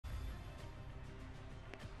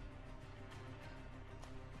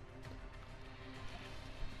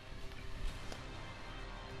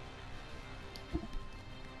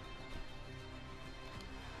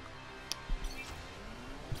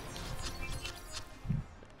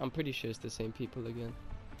I'm pretty sure it's the same people again.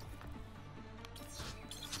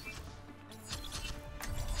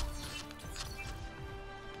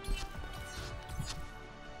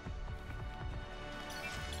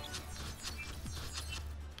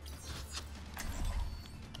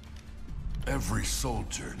 Every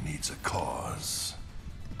soldier needs a cause.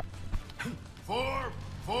 Form!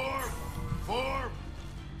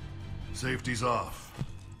 Safety's off.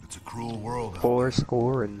 It's a cruel world out there.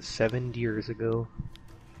 407 years ago.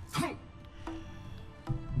 5,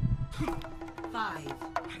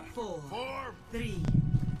 4, 3,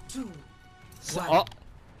 2, 1. Oh.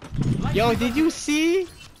 Yo, did you see?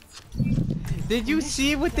 Did you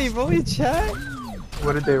see what they wrote in chat?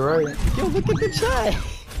 What did they write? Yo, look at the chat.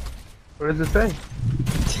 What does it say?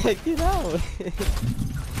 Check it out.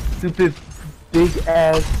 Stupid big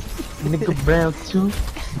ass nigga brown too.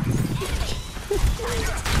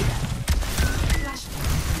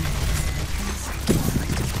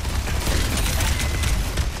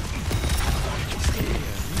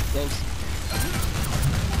 Thanks.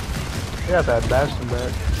 Yeah, that Bastion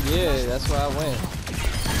back. Yeah, that's where I went.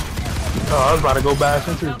 Oh, I was about to go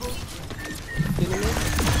Bastion too. Kidding me?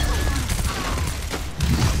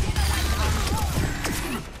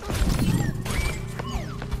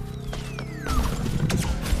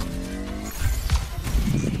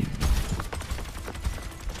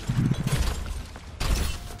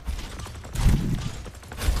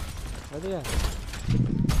 Where they at?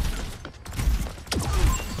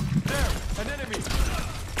 There! An enemy!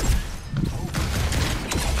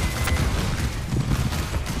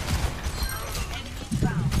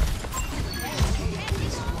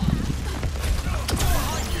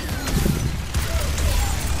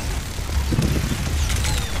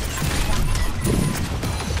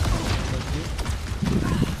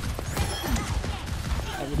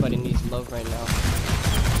 Everybody needs love right now.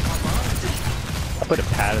 I put a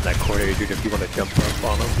pad in that corner, dude, if you want to jump up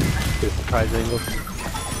on him. Get a surprise angle.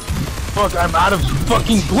 Fuck, I'm out of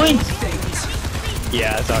fucking blinks!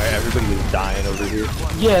 Yeah, sorry, everybody was dying over here.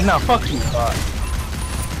 Yeah, no, fuck you.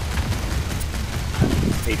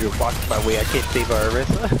 Adrian walked my way, I can't save our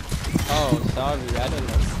Arissa. Oh, sorry, I didn't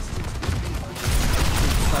know.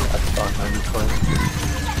 That's fine, I'm just fine.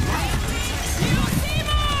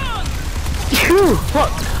 Phew,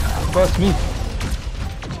 fuck! Bust me.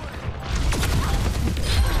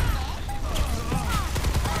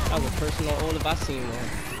 That was a personal all if I seen one.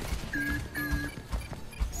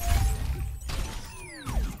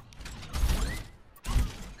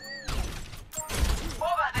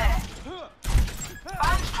 Over there.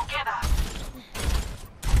 Band together.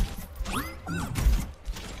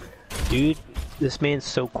 Dude, this man's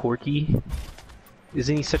so quirky.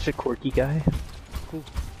 Isn't he such a quirky guy? Cool.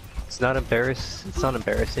 It's not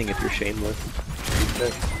embarrassing if you're shameless.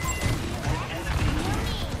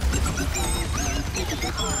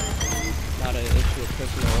 Not an issue of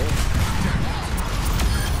personal ult.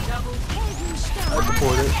 I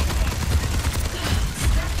support it.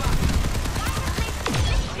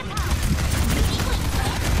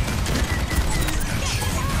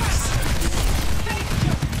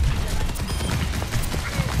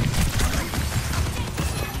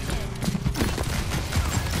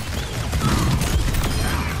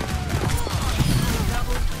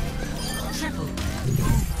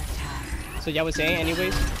 So y'all was saying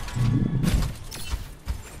anyways?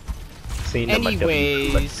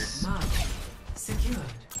 Anyways. Secured.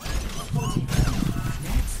 Reporting.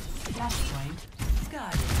 Next flashpoint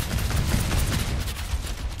guarded.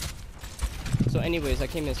 So anyways, I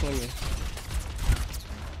came in swinging.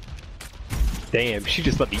 Damn, she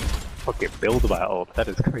just let me fucking build my ult. That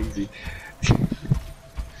is crazy. She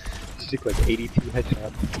took like 82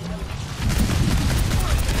 headshots.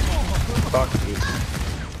 Fuck me.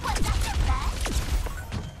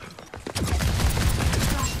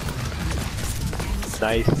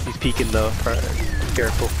 Nice, he's peeking though.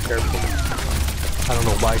 Careful, careful. I don't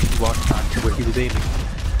know why she walked back to where he was aiming.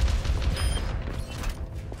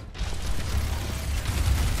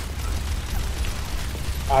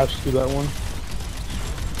 I should do that one.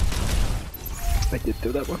 I did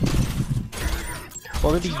do that one.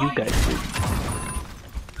 Well, maybe you guys did.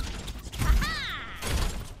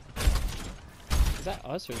 Is that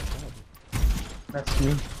us or them? That's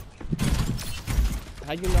me.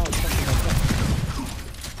 How you know it's something like that?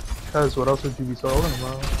 Cause what else would you be talking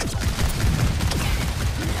about?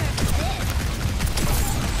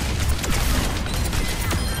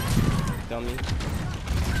 Dummy.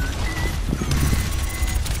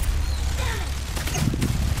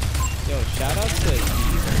 Yo, shout out to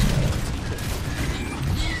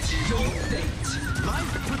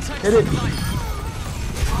Hit it!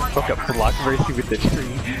 Okay, block mercy with the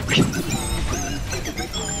tree.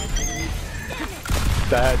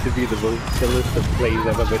 That had to be the most killest of plays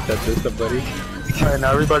I've ever done to somebody. Alright,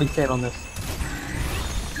 now everybody stand on this.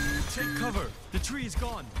 Take cover. The tree is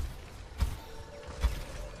gone.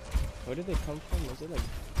 Where did they come from? Was it like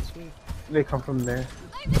this way? They come from there.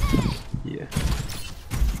 Yeah.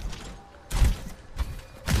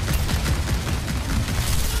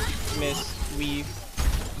 Miss, weave.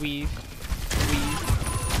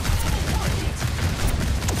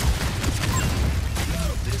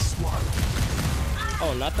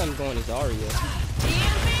 Oh, not that I'm going as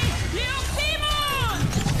Arya.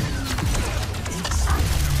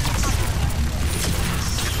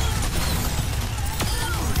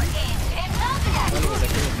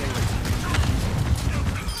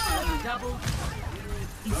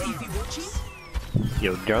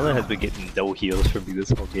 Yo, Garland has been getting no heals from me this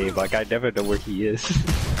whole game. Like, I never know where he is.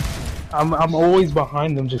 I'm always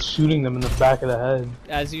behind them, just shooting them in the back of the head.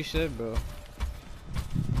 As you should, bro.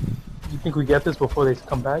 You think we get this before they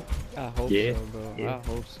come back? I hope Yeah, so, bro. yeah. I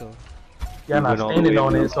hope so. Yeah, I'm not went all the standing way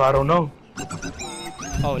on through. it, so I don't know.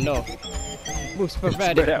 Oh no. Moves Spread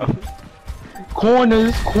prevented. out.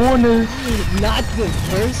 Corners! Not the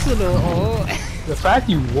personal. Oh. The fact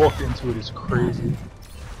you walked into it is crazy.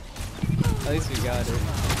 At least we got it.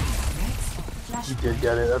 You did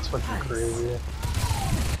get it, that's fucking crazy.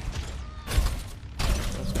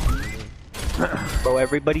 Bro,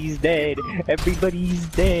 everybody's dead. Everybody's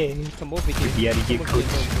dead. Come over here. Get out of here, Come over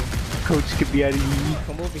coach. here, little Coach, get me out of here. boy.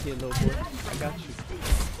 Come over here, little boy. I got you.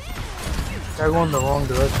 They're going the wrong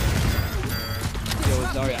direction. Yo,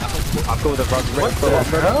 sorry. I hope. I'm going the wrong way. What Bro, the I'm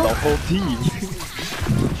running hell? the whole team.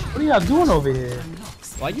 What are y'all doing over here?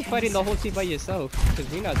 Why are you fighting the whole team by yourself? Cause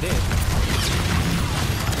we're not there.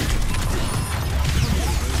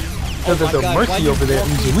 Because there's a why Mercy you over there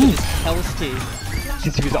walking who's into weak. this Hell's cave?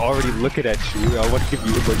 Since he was already looking at you, I want to give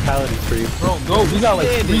you immortality for you. Bro, go, we got like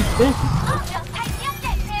 3 picks.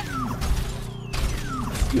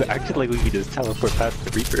 You acted like we could just teleport past the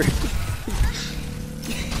Reaper.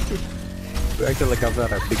 You acted like I'm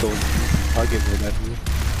not a big old target with that move.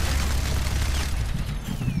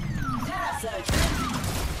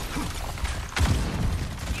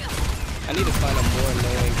 I need to find a more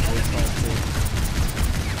annoying voice actor.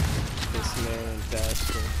 This man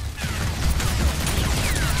bastard.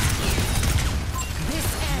 This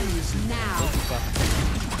ends now.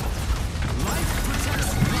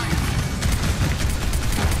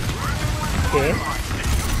 Okay.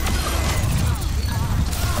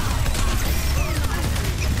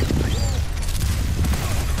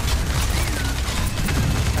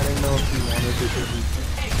 I didn't know if you wanted to do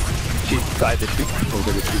She's beside the tree.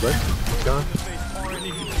 Over the tree, right? Done. Or an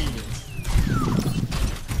inconvenience.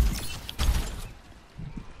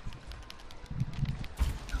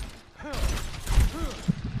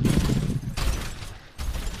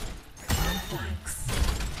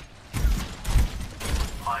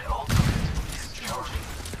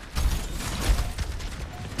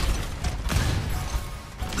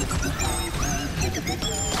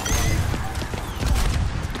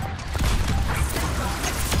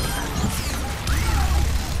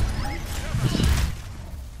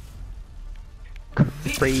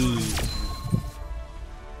 Free.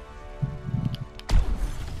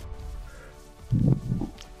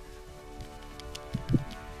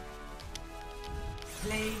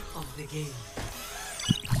 Play of the game.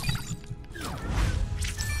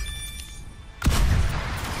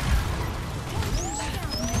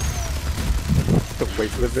 The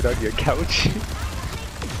weight limit on your couch.